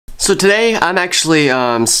So today I'm actually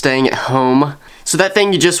staying at home. So that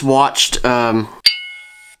thing you just watched,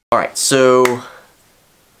 alright, so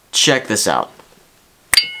check this out.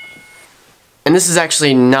 And this is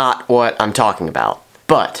actually not what I'm talking about,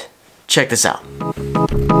 but check this out.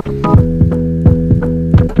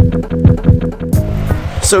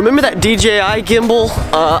 So remember that DJI gimbal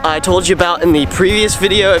I told you about in the previous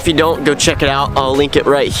video? If you don't, go check it out. I'll link it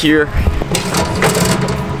right here.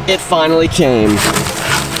 It finally came.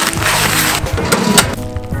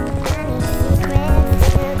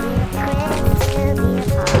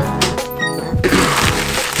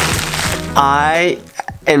 I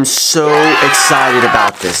am so excited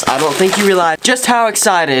about this. I don't think you realize just how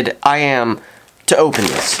excited I am to open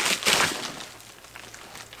this.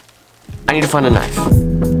 I need to find a knife.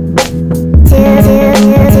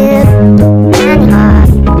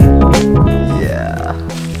 Yeah.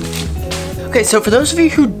 Okay, so for those of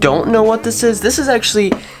you who don't know what this is the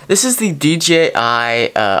DJI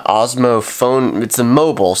Osmo phone. It's a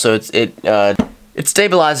mobile, so it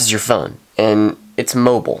stabilizes your phone, and it's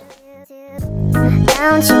mobile.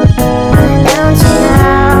 Don't you know,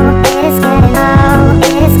 it is getting low,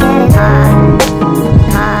 it is getting hot,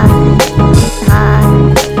 hot, hot,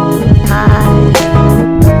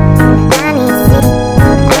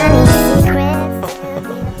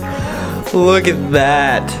 hot. Look at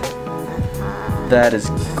that. That is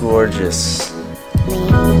gorgeous. Don't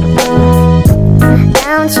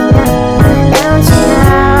you know,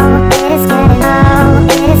 it is getting low,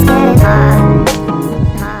 it is getting hot.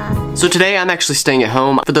 So today I'm actually staying at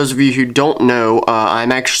home. For those of you who don't know,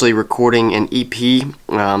 I'm actually recording an EP,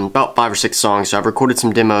 about 5 or 6 songs. So I've recorded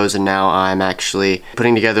some demos and now I'm actually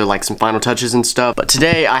putting together like some final touches and stuff. But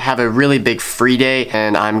today I have a really big free day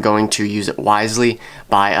and I'm going to use it wisely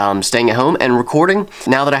by staying at home and recording.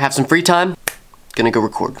 Now that I have some free time, gonna go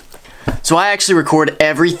record. So I actually record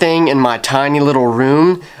everything in my tiny little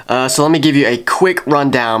room. So let me give you a quick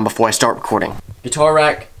rundown before I start recording. Guitar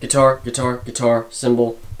rack, guitar,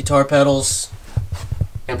 cymbal, guitar pedals,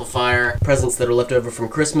 amplifier, presents that are left over from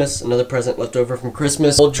Christmas, another present left over from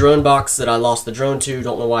Christmas, old drone box that I lost the drone to,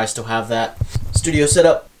 don't know why I still have that, studio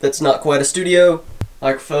setup that's not quite a studio,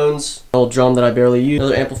 microphones, old drum that I barely use,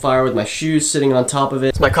 another amplifier with my shoes sitting on top of it.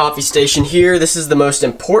 It's my coffee station here. This is the most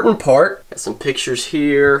important part. Got some pictures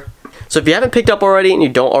here. So if you haven't picked up already and you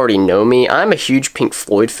don't already know me, I'm a huge Pink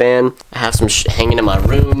Floyd fan. I have some hanging in my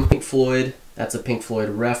room. Pink Floyd. That's a Pink Floyd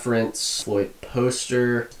reference. Floyd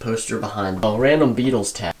poster behind. Oh, random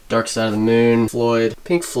Beatles tag. Dark Side of the Moon, Floyd,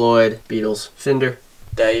 Pink Floyd, Beatles, Fender,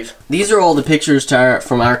 Dave. These are all the pictures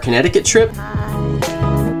from our Connecticut trip.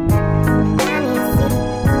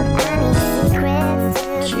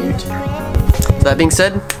 Cute. So that being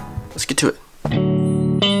said, let's get to it.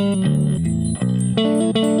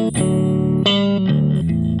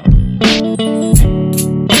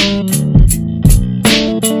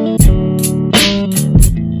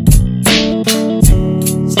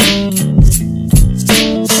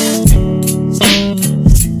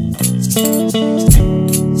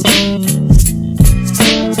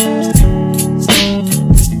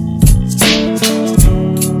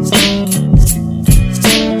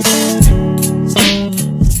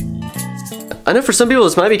 I know for some people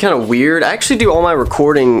this might be kind of weird. I actually do all my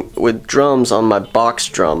recording with drums on my box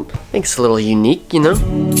drum. I think it's a little unique, you know?